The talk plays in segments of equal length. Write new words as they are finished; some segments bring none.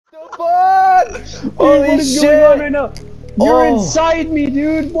what is shit. going on right now? You're inside me,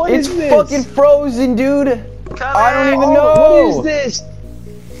 dude. What is this? It's fucking frozen, dude. I don't even know. What is this?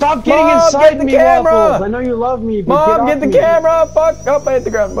 Stop getting Mom, inside get the me, camera. Waffles. I know you love me, but Mom, get the camera. Fuck. Oh, I hit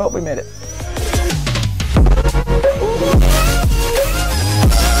the ground. Well, we made it.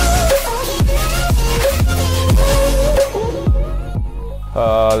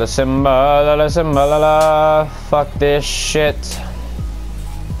 La Simba, la Simba, la la. Fuck this shit.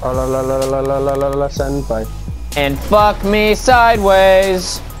 La la la la la la la la la senpai. And fuck me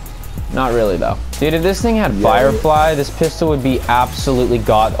sideways. Not really though. Dude, if this thing had Firefly, this pistol would be absolutely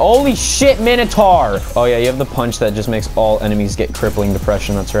god. Holy shit, Minotaur! Oh yeah, you have the punch that just makes all enemies get crippling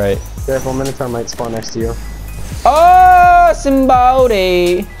depression, that's right. Careful, Minotaur might spawn next to you. Oh,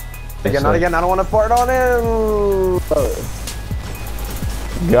 Simbody! Again, not again, I don't want to fart on him!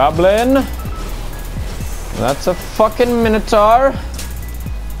 Goblin. That's a fucking Minotaur.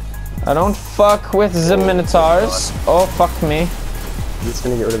 I don't fuck with the Minotaurs. Oh, fuck me. I'm just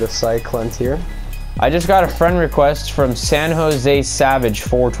gonna get rid of the Cyclone here. I just got a friend request from San Jose Savage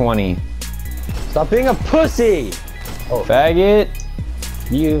 420. Stop being a pussy! Oh. Faggot.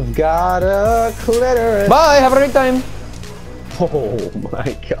 You've got a clitoris. Bye, have a great time. Oh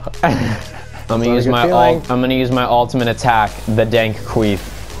my god. I'm gonna use my ultimate attack, the Dank Queef.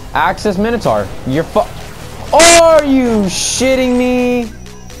 Access Minotaur. You're Are you shitting me?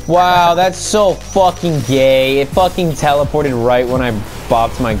 Wow, that's so fucking gay. It fucking teleported right when I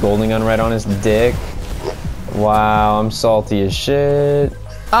bopped my golden gun right on his dick. Wow, I'm salty as shit.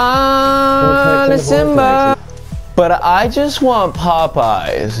 Simba. But I just want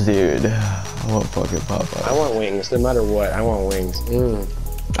Popeyes, dude. I want fucking Popeyes. I want wings, no matter what. I want wings.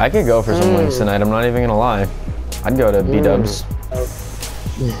 I could go for some wings tonight, I'm not even gonna lie. I'd go to B-dubs.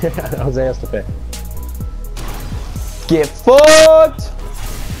 Yeah, Jose has to pay. Get fucked!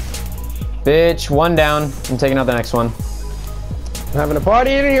 Bitch, one down. I'm taking out the next one. I'm having a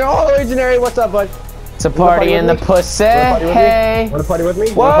party in here. Oh, legendary. What's up, bud? It's a party in the pussy. Hey. Wanna party with me?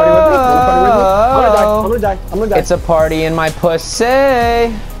 Whoa. Wanna party with me? Wanna party with me? I'm gonna die. I'm gonna die. It's a party in my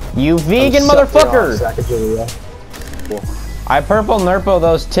pussy. You vegan motherfucker. I purple nurpo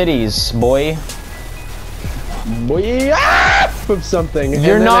those titties, boy. Boy, from something.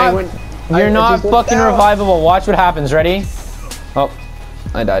 You're not fucking revivable. Watch what happens. Ready? Oh,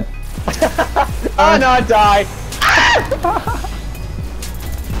 I died. Oh no, I died.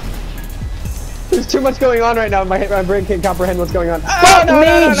 There's too much going on right now. My brain can't comprehend what's going on. Fuck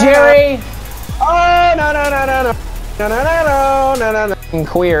me, Jerry. Oh no no no no no no no no no no.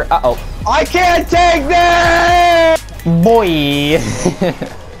 Queer. Uh-oh. I can't take this. Boy.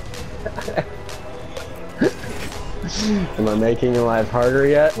 Am I making your life harder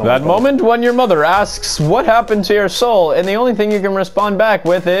yet? That moment when your mother asks what happened to your soul, and the only thing you can respond back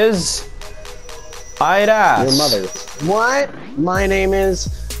with is, I'd ask. Your mother. What? My name is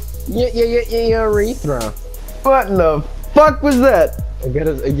Urethra. What in the fuck was that?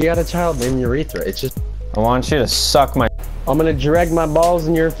 You got a child named Urethra. It's just. I want you to suck my. I'm gonna drag my balls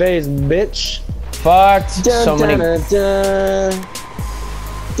in your face, bitch. Fucked. So many.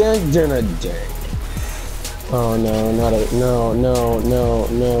 Oh no, not a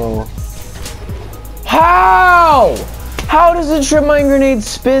no. How? How does a trip mine grenade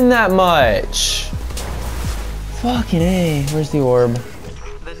spin that much? Fucking A. Where's the orb?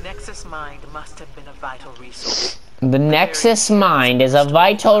 The Nexus Mind must have been a vital resource. The Nexus Mind is a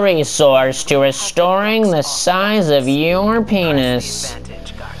vital resource to restoring the size of your penis.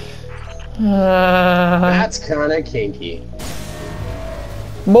 That's kinda kinky.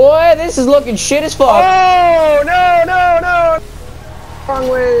 Boy, this is looking shit as fuck. Oh, no. Wrong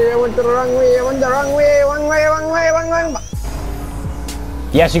way, I went the wrong way, I went the wrong way, wrong way.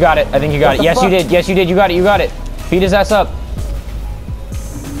 Yes, you got it. I think you got it. Yes, you did. Yes, you did. You got it. Beat his ass up.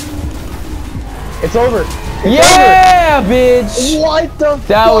 It's over. Yeah, bitch. What the fuck?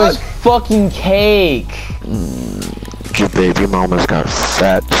 That was fucking cake. Your baby mama's got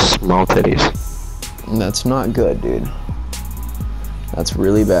fat, small titties. That's not good, dude. That's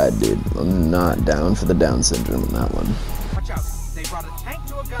really bad, dude. I'm not down for the Down syndrome in that one. Watch out. They brought a tank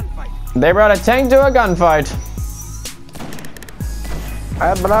to a gunfight. They brought a tank to a gunfight.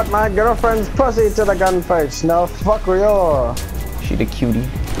 I brought my girlfriend's pussy to the gunfight. Now fuck you. She the cutie.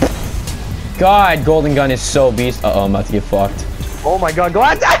 God, Golden Gun is so beast. Uh-oh, I'm about to get fucked. Oh my god, go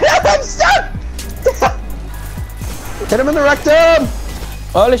out! I'm stuck! Hit him in the rectum!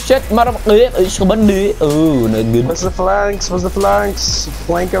 Holy shit, motherfucker. Oh, not good. Where's the flanks?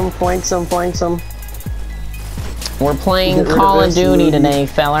 Flank him, flanks him. We're playing Get rid Call of of this Duty movie. today,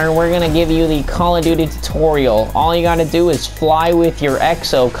 fella. We're gonna give you the Call of Duty tutorial. All you gotta do is fly with your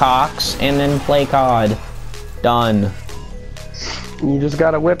exococks and then play COD. Done. You just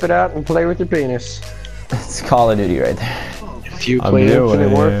gotta whip it out and play with your penis. It's Call of Duty right there. If you Play Infinite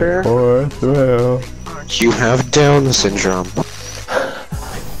Warfare. you have Down syndrome.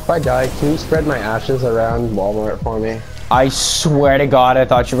 If I die, can you spread my ashes around Walmart for me? I swear to God, I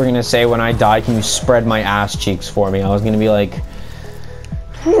thought you were gonna say, when I die, can you spread my ass cheeks for me? I was gonna be like,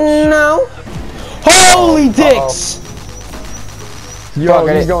 no. Holy dicks! Yo,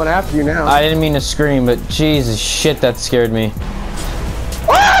 Fuck, he's going after you now. I didn't mean to scream, but Jesus shit, that scared me.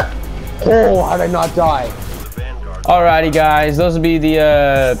 Oh, how did I not die? Alrighty guys, those will be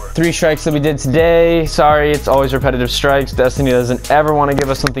the 3 strikes that we did today. Sorry, it's always repetitive strikes. Destiny doesn't ever want to give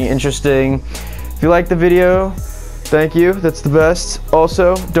us something interesting. If you liked the video, thank you, that's the best.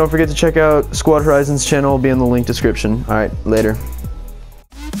 Also, don't forget to check out Squad Horizon's channel, will be in the link description. Alright, later.